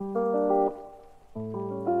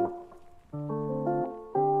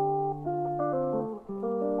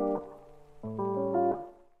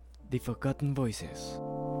The Forgotten Voices.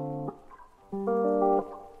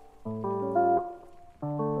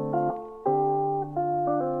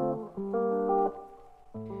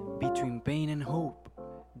 Between pain and hope,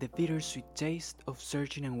 the bittersweet taste of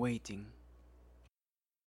searching and waiting.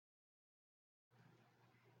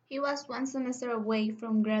 He was one semester away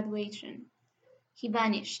from graduation. He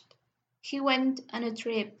vanished. He went on a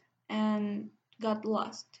trip and got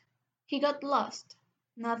lost. He got lost.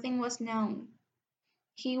 Nothing was known.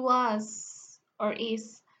 He was, or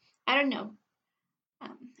is, I don't know,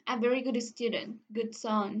 a very good student, good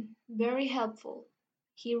son, very helpful.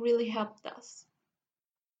 He really helped us.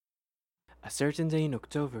 A certain day in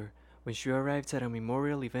October, when she arrives at a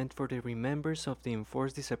memorial event for the remembrance of the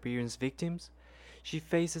enforced disappearance victims, she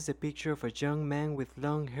faces a picture of a young man with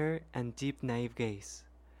long hair and deep naive gaze.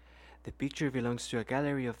 The picture belongs to a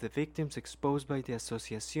gallery of the victims exposed by the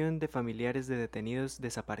Asociación de Familiares de Detenidos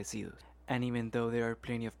Desaparecidos. And even though there are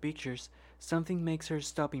plenty of pictures, something makes her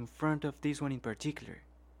stop in front of this one in particular.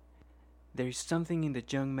 There is something in the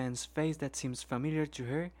young man's face that seems familiar to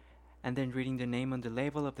her, and then reading the name on the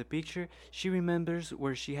label of the picture, she remembers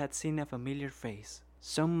where she had seen a familiar face.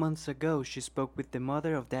 Some months ago she spoke with the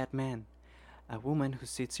mother of that man, a woman who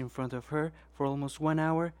sits in front of her for almost 1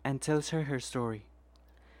 hour and tells her her story.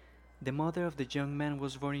 The mother of the young man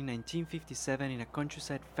was born in 1957 in a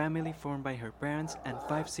countryside family formed by her parents and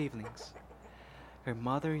 5 siblings. Her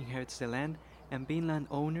mother inherits the land, and being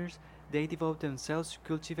landowners, they devote themselves to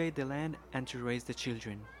cultivate the land and to raise the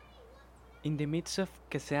children. In the midst of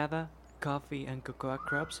cassava, coffee, and cocoa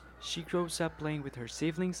crops, she grows up playing with her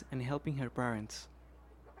siblings and helping her parents.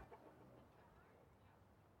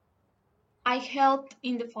 I helped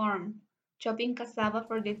in the farm, chopping cassava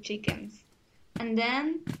for the chickens. And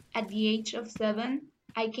then, at the age of 7,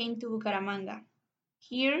 I came to Bucaramanga.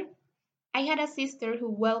 Here, I had a sister who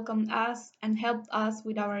welcomed us and helped us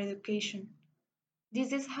with our education.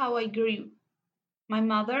 This is how I grew. My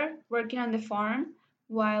mother working on the farm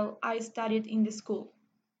while I studied in the school.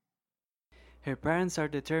 Her parents are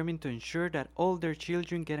determined to ensure that all their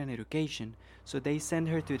children get an education, so they send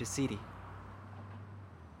her to the city.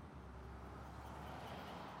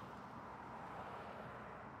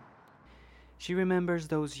 She remembers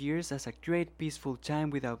those years as a great peaceful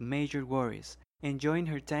time without major worries, enjoying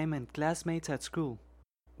her time and classmates at school.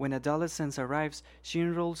 When adolescence arrives, she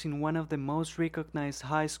enrolls in one of the most recognized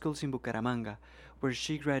high schools in Bucaramanga, where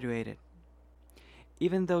she graduated.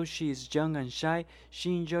 Even though she is young and shy,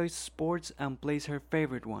 she enjoys sports and plays her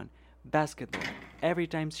favorite one, basketball, every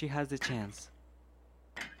time she has the chance.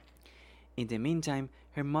 In the meantime,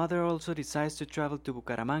 her mother also decides to travel to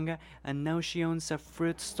Bucaramanga, and now she owns a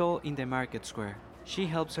fruit stall in the market square. She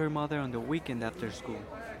helps her mother on the weekend after school.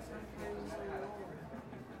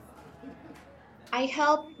 I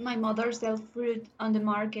helped my mother sell fruit on the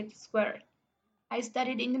market square. I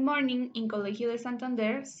studied in the morning in Colegio de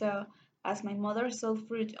Santander, so as my mother sold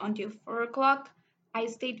fruit until 4 o'clock, I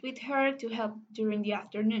stayed with her to help during the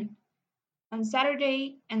afternoon. On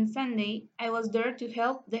Saturday and Sunday, I was there to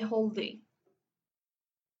help the whole day.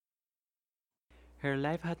 Her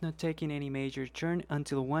life had not taken any major turn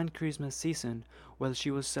until one Christmas season, while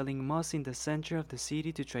she was selling moss in the center of the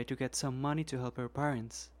city to try to get some money to help her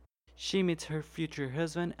parents. She meets her future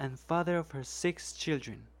husband and father of her 6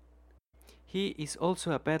 children. He is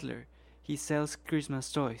also a peddler. He sells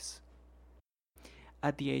Christmas toys.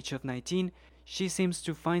 At the age of 19, she seems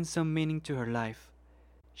to find some meaning to her life.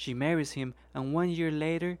 She marries him, and 1 year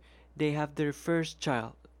later, they have their first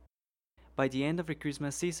child. By the end of the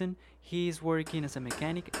Christmas season, he is working as a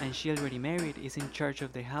mechanic, and she, already married, is in charge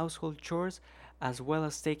of the household chores as well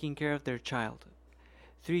as taking care of their child.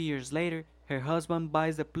 3 years later, her husband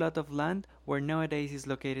buys the plot of land where nowadays is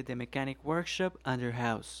located the mechanic workshop and her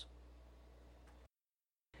house.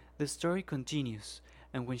 The story continues,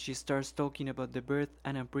 and when she starts talking about the birth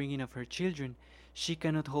and upbringing of her children, she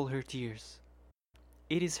cannot hold her tears.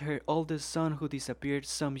 It is her oldest son who disappeared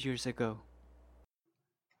some years ago.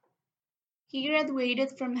 He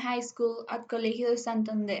graduated from high school at Colegio de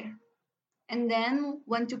Santander and then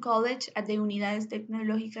went to college at the Unidades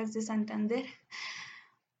Tecnológicas de Santander.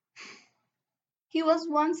 He was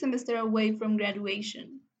one semester away from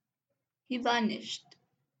graduation. He vanished.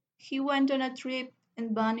 He went on a trip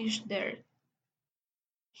and vanished there.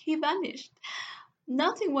 He vanished.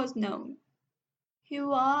 Nothing was known. He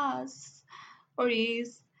was, or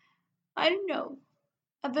is, I don't know,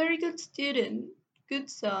 a very good student, good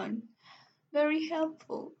son, very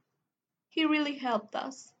helpful. He really helped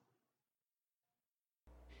us.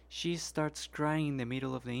 She starts crying in the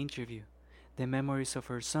middle of the interview. The memories of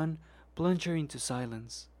her son plunge her into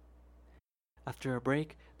silence. After a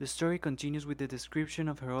break, the story continues with the description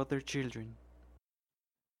of her other children.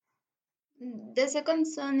 The second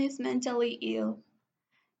son is mentally ill.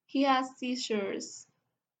 He has seizures.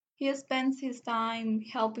 He spends his time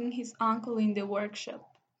helping his uncle in the workshop.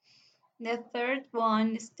 The third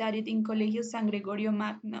one studied in Colegio San Gregorio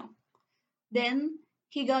Magno. Then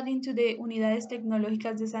he got into the Unidades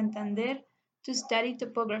Tecnológicas de Santander to study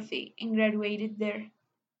topography and graduated there.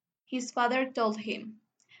 His father told him,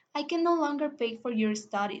 I can no longer pay for your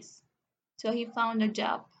studies. So he found a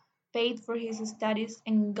job, paid for his studies,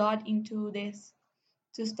 and got into this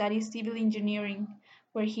to study civil engineering,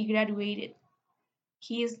 where he graduated.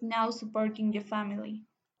 He is now supporting the family.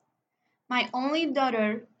 My only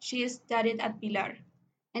daughter, she studied at Pilar,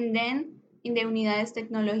 and then in the Unidades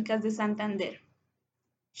Tecnológicas de Santander.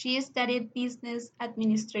 She studied business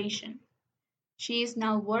administration. She is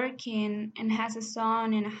now working and has a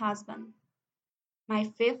son and a husband. My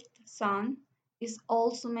fifth son is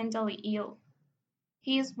also mentally ill.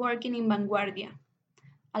 He is working in Vanguardia,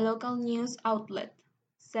 a local news outlet,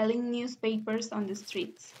 selling newspapers on the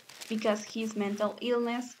streets because his mental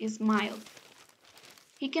illness is mild.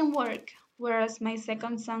 He can work, whereas my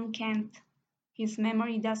second son can't. His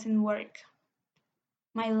memory doesn't work.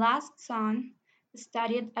 My last son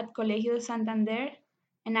studied at Colegio de Santander,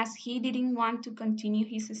 and as he didn't want to continue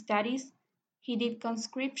his studies, he did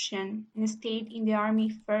conscription and stayed in the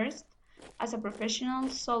army first as a professional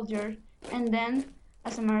soldier and then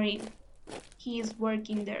as a marine. He is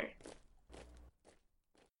working there.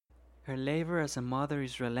 Her labor as a mother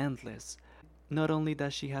is relentless. Not only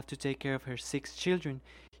does she have to take care of her 6 children,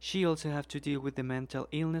 she also has to deal with the mental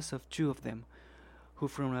illness of 2 of them, who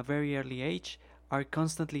from a very early age are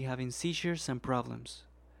constantly having seizures and problems.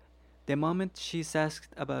 The moment she is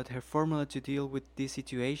asked about her formula to deal with these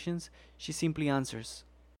situations, she simply answers.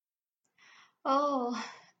 Oh,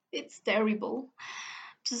 it's terrible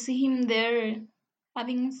to see him there,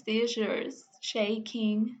 having seizures,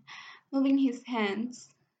 shaking, moving his hands.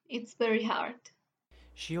 It's very hard.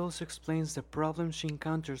 She also explains the problems she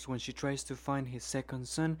encounters when she tries to find his second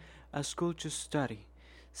son a school to study,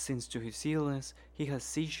 since to his illness he has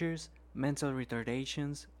seizures, mental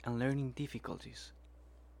retardations, and learning difficulties.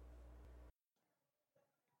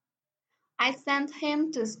 I sent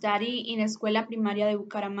him to study in Escuela Primaria de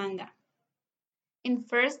Bucaramanga. In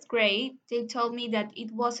first grade, they told me that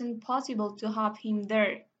it wasn't possible to have him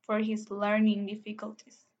there for his learning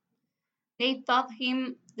difficulties. They taught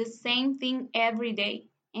him the same thing every day,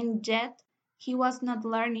 and yet he was not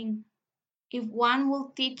learning. If one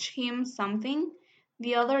will teach him something,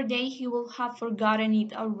 the other day he will have forgotten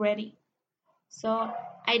it already. So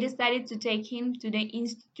I decided to take him to the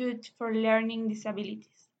Institute for Learning Disabilities.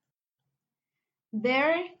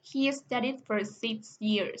 There he studied for 6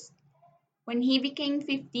 years. When he became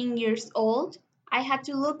 15 years old, I had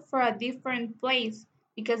to look for a different place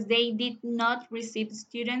because they did not receive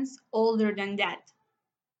students older than that.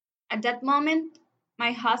 At that moment,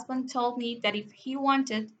 my husband told me that if he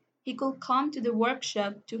wanted, he could come to the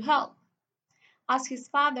workshop to help. As his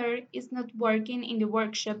father is not working in the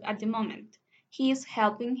workshop at the moment, he is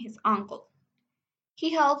helping his uncle. He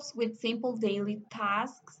helps with simple daily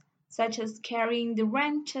tasks such as carrying the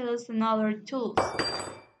wrenches and other tools.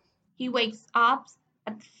 He wakes up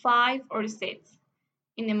at 5 or 6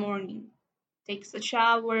 in the morning, takes a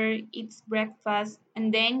shower, eats breakfast,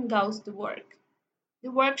 and then goes to work.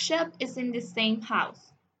 The workshop is in the same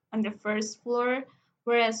house, on the first floor,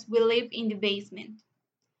 whereas we live in the basement.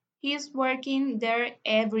 He is working there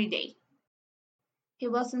every day. He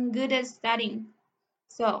wasn't good at studying,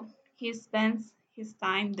 so he spends his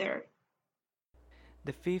time there.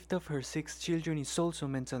 The fifth of her 6 children is also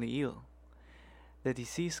mentally ill. The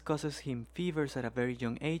disease causes him fevers at a very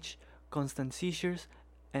young age, constant seizures,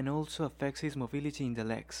 and also affects his mobility in the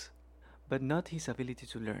legs, but not his ability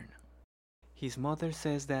to learn. His mother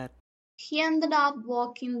says that He ended up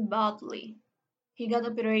walking badly. He got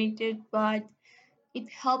operated, but it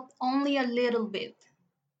helped only a little bit.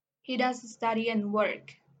 He does study and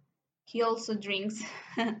work. He also drinks.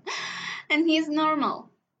 And he's normal.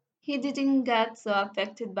 He didn't get so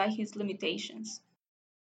affected by his limitations.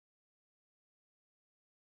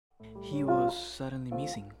 he was suddenly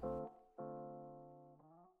missing.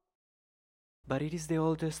 But it is the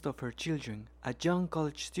oldest of her children, a young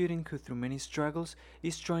college student who, through many struggles,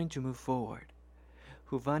 is trying to move forward,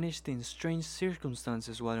 who vanished in strange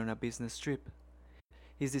circumstances while on a business trip.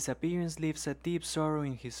 His disappearance leaves a deep sorrow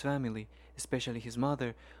in his family, especially his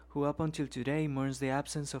mother, who up until today mourns the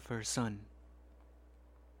absence of her son.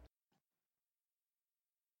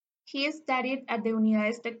 He studied at the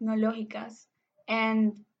Unidades Tecnológicas,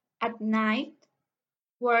 and at night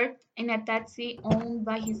worked in a taxi owned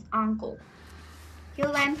by his uncle. He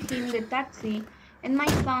lent him the taxi, and my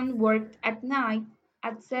son worked at night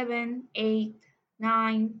at 7, 8,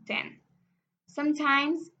 9, 10.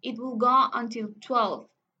 Sometimes it will go until 12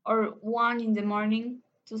 or 1 in the morning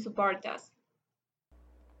to support us.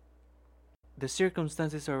 The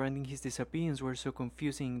circumstances surrounding his disappearance were so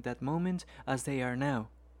confusing in that moment as they are now.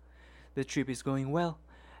 The trip is going well,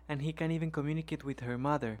 and he can even communicate with her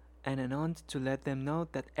mother and an aunt to let them know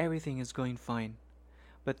that everything is going fine.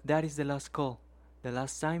 But that is the last call, the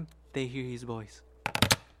last time they hear his voice.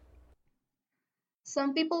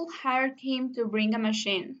 Some people hired him to bring a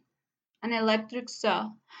machine, an electric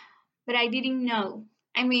saw, but I didn't know.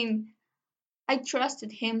 I mean, I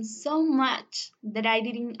trusted him so much that I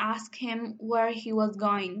didn't ask him where he was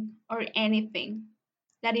going or anything.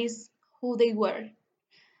 That is who they were.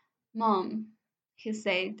 Mom, he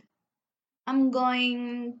said, I'm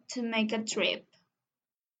going to make a trip.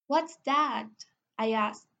 What's that? I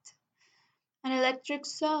asked. An electric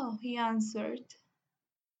saw, he answered.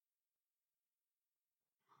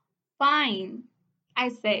 Fine, I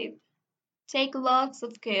said. Take lots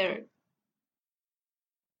of care.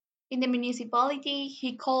 In the municipality,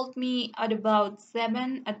 he called me at about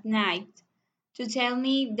 7 at night to tell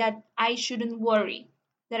me that I shouldn't worry,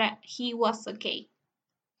 that he was okay.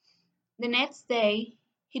 The next day,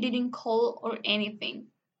 he didn't call or anything.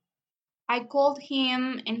 I called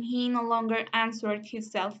him and he no longer answered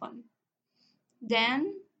his cell phone.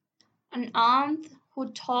 Then, an aunt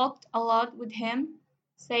who talked a lot with him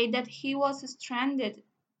said that he was stranded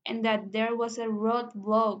and that there was a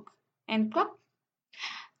roadblock, and plop,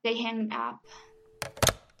 they hung up.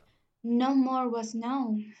 No more was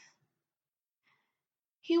known.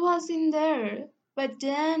 He was in there, but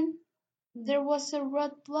then there was a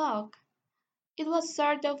roadblock. It was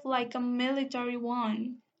sort of like a military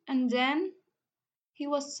one, and then he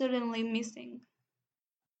was suddenly missing.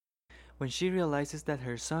 When she realizes that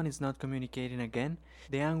her son is not communicating again,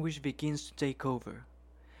 the anguish begins to take over.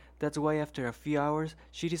 That's why after a few hours,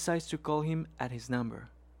 she decides to call him at his number.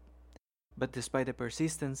 But despite the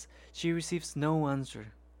persistence, she receives no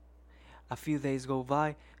answer. A few days go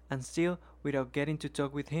by, and still, without getting to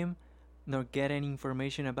talk with him, nor get any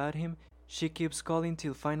information about him, she keeps calling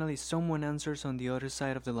till finally someone answers on the other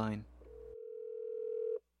side of the line.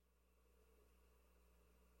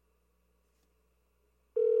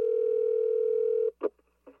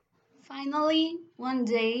 Finally, one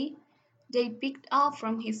day, they picked up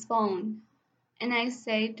from his phone, and I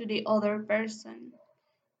said to the other person,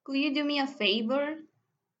 could you do me a favor?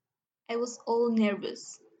 I was all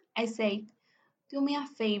nervous. I said, do me a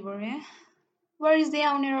favor, eh? Where is the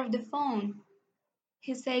owner of the phone?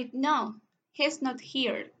 He said, no, he's not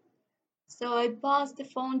here. So I passed the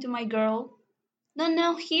phone to my girl. No,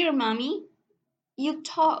 no, here, mommy. You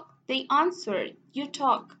talk. They answered. You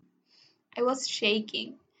talk. I was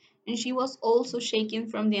shaking, and she was also shaking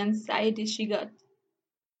from the anxiety she got.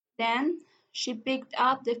 Then she picked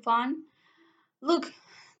up the phone. Look,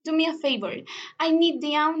 do me a favor. I need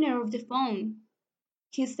the owner of the phone.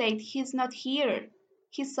 He said he's not here.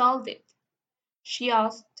 He sold it. She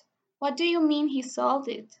asked, what do you mean he sold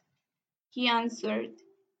it? He answered,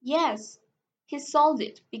 yes, he sold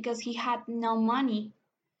it because he had no money.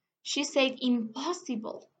 She said,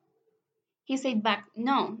 impossible. He said back,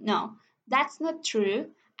 no, no, that's not true.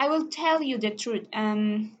 I will tell you the truth.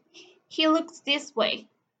 He looks this way.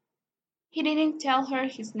 He didn't tell her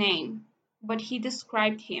his name, but he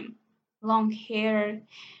described him. Long hair,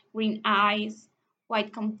 green eyes,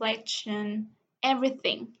 white complexion,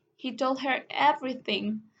 everything. He told her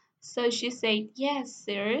everything. So she said, yes,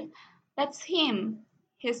 sir, that's him.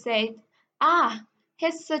 He said, ah,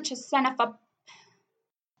 he's such a son of a...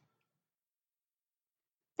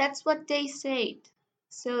 That's what they said.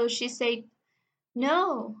 So she said,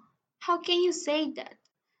 no, how can you say that?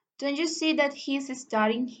 Don't you see that he's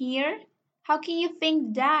studying here? How can you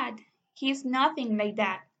think that? He's nothing like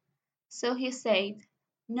that. So he said,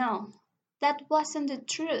 no, that wasn't the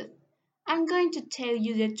truth. I'm going to tell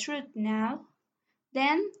you the truth now.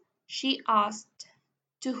 Then she asked,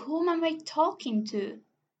 to whom am I talking to?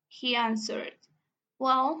 He answered,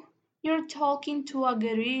 well, you're talking to a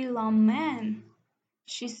gorilla man.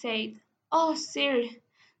 She said, oh, sir,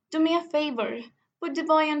 do me a favor, put the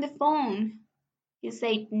boy on the phone. He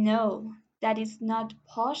said, no, that is not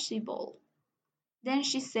possible. Then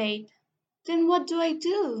she said, then what do I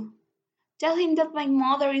do? Tell him that my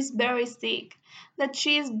mother is very sick, that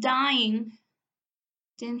she is dying.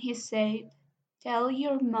 Then he said, tell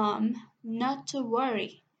your mom not to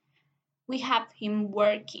worry. We have him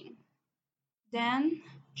working. Then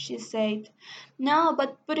she said, no,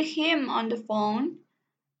 but put him on the phone.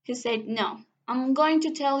 He said, "No, I'm going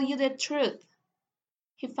to tell you the truth."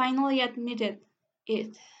 He finally admitted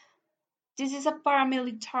it. "This is a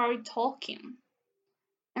paramilitary talking,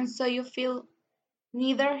 and so you feel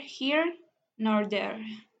neither here nor there.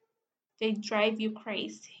 They drive you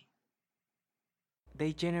crazy."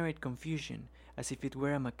 They generate confusion, as if it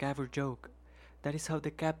were a macabre joke. That is how the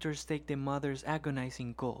captors take the mother's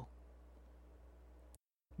agonizing call.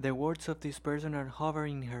 The words of this person are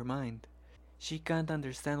hovering in her mind. She can't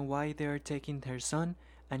understand why they are taking her son,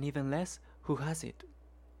 and even less, who has it.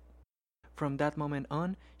 From that moment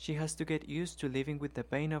on, she has to get used to living with the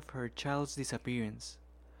pain of her child's disappearance,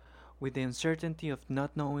 with the uncertainty of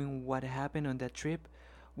not knowing what happened on that trip,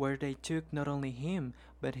 where they took not only him,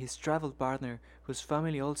 but his travel partner, whose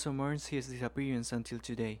family also mourns his disappearance until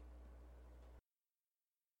today.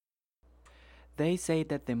 They say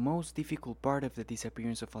that the most difficult part of the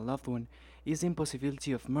disappearance of a loved one is the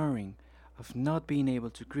impossibility of mourning, of not being able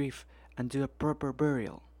to grieve and do a proper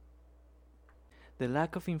burial. The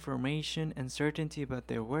lack of information and certainty about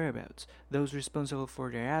their whereabouts, those responsible for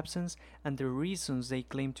their absence, and the reasons they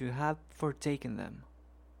claim to have for taking them.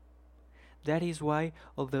 That is why,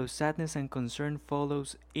 although sadness and concern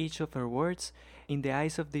follows each of her words, in the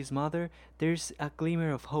eyes of this mother there is a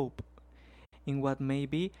glimmer of hope, in what may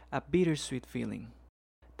be a bittersweet feeling.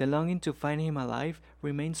 The longing to find him alive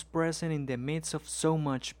remains present in the midst of so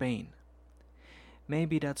much pain.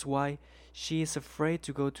 Maybe that's why she is afraid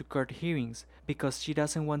to go to court hearings, because she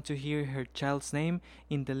doesn't want to hear her child's name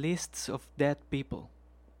in the lists of dead people.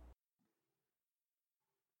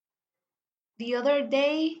 The other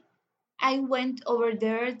day, I went over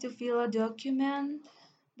there to fill a document,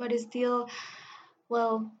 but still,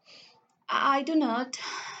 well, I do not.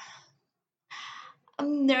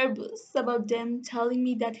 I'm nervous about them telling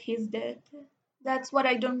me that he's dead. That's what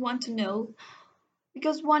I don't want to know.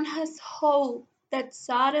 Because one has hope that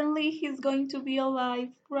suddenly he's going to be alive,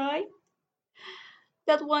 right?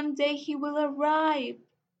 That one day he will arrive.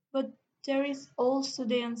 But there is also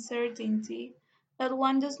the uncertainty that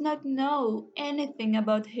one does not know anything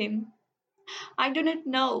about him. I do not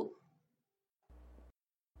know.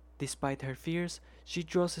 Despite her fears, she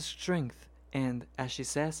draws strength and, as she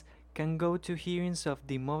says, can go to hearings of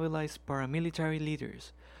demobilized paramilitary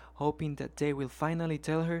leaders, hoping that they will finally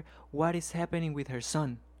tell her what is happening with her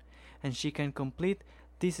son, and she can complete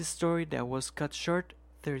this story that was cut short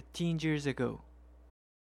 13 years ago.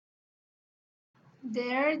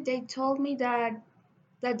 There they told me that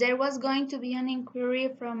there was going to be an inquiry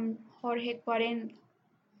from Jorge Cuarenta.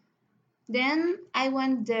 Then I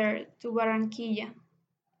went there to Barranquilla.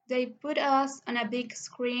 They put us on a big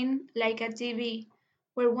screen like a TV,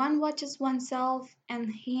 where one watches oneself and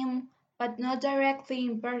him, but not directly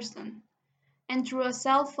in person. And through a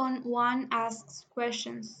cell phone, one asks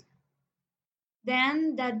questions.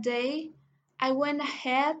 Then that day, I went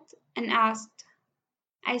ahead and asked.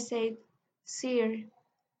 I said, "Sir,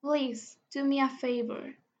 please do me a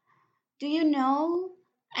favor. Do you know?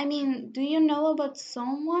 Do you know about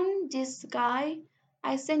someone? This guy?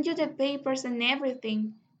 I sent you the papers and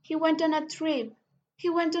everything. He went on a trip. He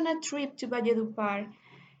went on a trip to Valledupar.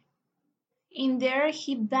 In there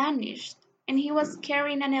he vanished, and he was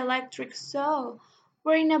carrying an electric saw,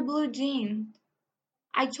 wearing a blue jean."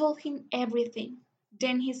 I told him everything.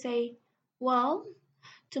 Then he said, "Well,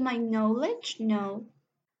 to my knowledge, no.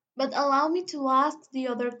 But allow me to ask the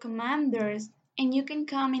other commanders, and you can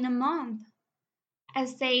come in a month." I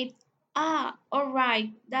said, "Ah, all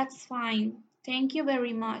right, that's fine. Thank you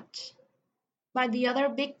very much." But the other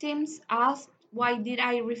victims asked why did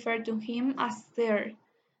I refer to him as sir,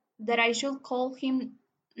 that I should call him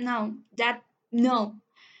no.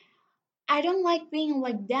 I don't like being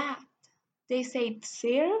like that. They said,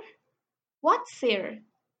 "Sir? What sir?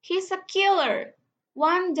 He's a killer.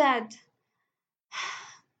 One that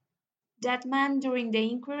man during the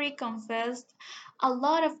inquiry confessed a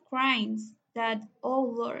lot of crimes that, oh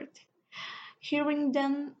Lord, hearing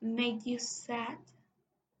them made you sad."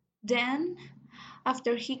 Then,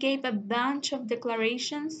 after he gave a bunch of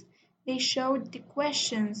declarations, they showed the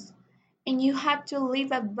questions, and you had to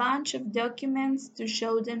leave a bunch of documents to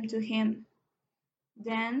show them to him.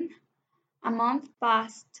 Then a month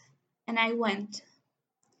passed, and I went.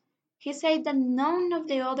 He said that none of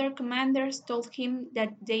the other commanders told him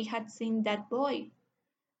that they had seen that boy,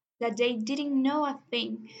 that they didn't know a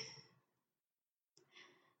thing.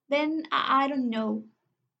 Then I don't know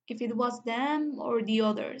if it was them or the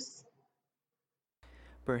others.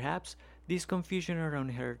 Perhaps this confusion around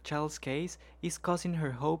her child's case is causing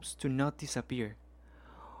her hopes to not disappear.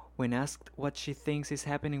 When asked what she thinks is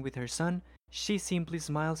happening with her son, she simply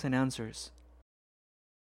smiles and answers,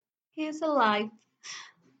 He is alive.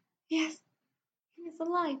 Yes, he is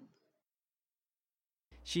alive.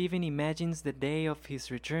 She even imagines the day of his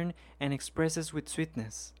return and expresses with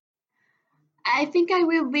sweetness. I think I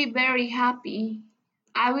will be very happy.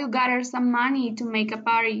 I will gather some money to make a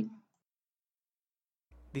party.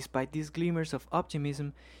 Despite these glimmers of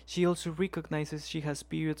optimism, she also recognizes she has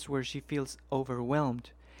periods where she feels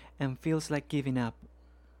overwhelmed and feels like giving up.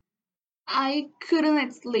 I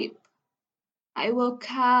couldn't sleep. I woke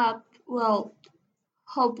up, well,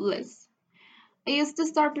 hopeless. I used to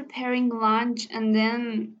start preparing lunch and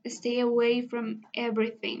then stay away from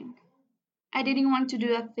everything. I didn't want to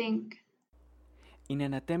do a thing. In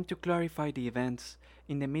an attempt to clarify the events,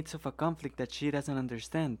 in the midst of a conflict that she doesn't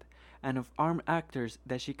understand, and of armed actors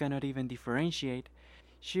that she cannot even differentiate,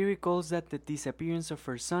 she recalls that the disappearance of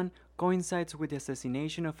her son coincides with the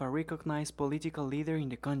assassination of a recognized political leader in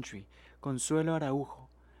the country, Consuelo Araujo,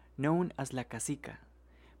 known as La Cacica,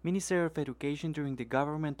 Minister of Education during the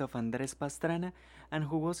government of Andrés Pastrana, and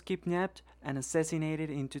who was kidnapped and assassinated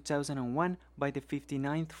in 2001 by the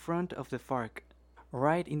 59th Front of the FARC,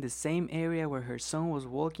 right in the same area where her son was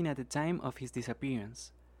walking at the time of his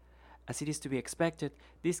disappearance. As it is to be expected,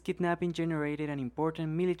 this kidnapping generated an important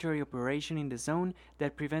military operation in the zone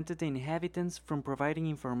that prevented the inhabitants from providing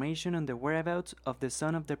information on the whereabouts of the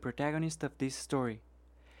son of the protagonist of this story.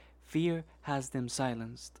 Fear has them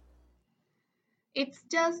silenced. It's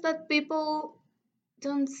just that people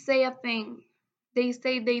don't say a thing. They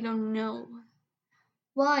say they don't know.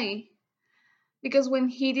 Why? Because when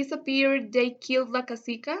he disappeared, they killed La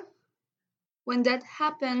Casica? When that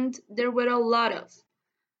happened, there were a lot of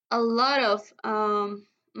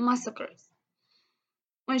massacres.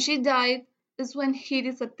 When she died is when he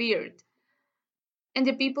disappeared. And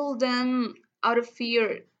the people then, out of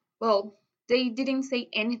fear, well, they didn't say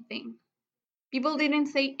anything. People didn't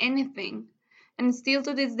say anything. And still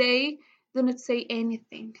to this day, do not say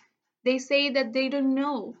anything. They say that they don't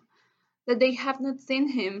know, that they have not seen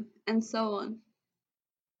him, and so on.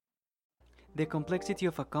 The complexity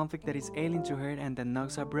of a conflict that is alien to her and that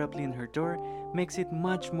knocks abruptly on her door makes it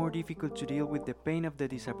much more difficult to deal with the pain of the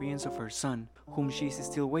disappearance of her son, whom she is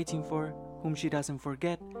still waiting for, whom she doesn't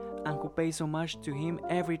forget, and who pays homage to him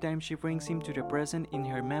every time she brings him to the present in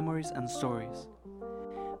her memories and stories.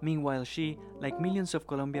 Meanwhile, she, like millions of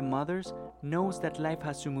Colombian mothers, knows that life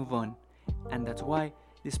has to move on, and that's why,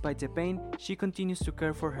 despite the pain, she continues to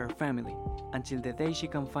care for her family, until the day she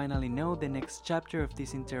can finally know the next chapter of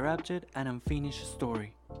this interrupted and unfinished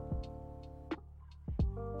story.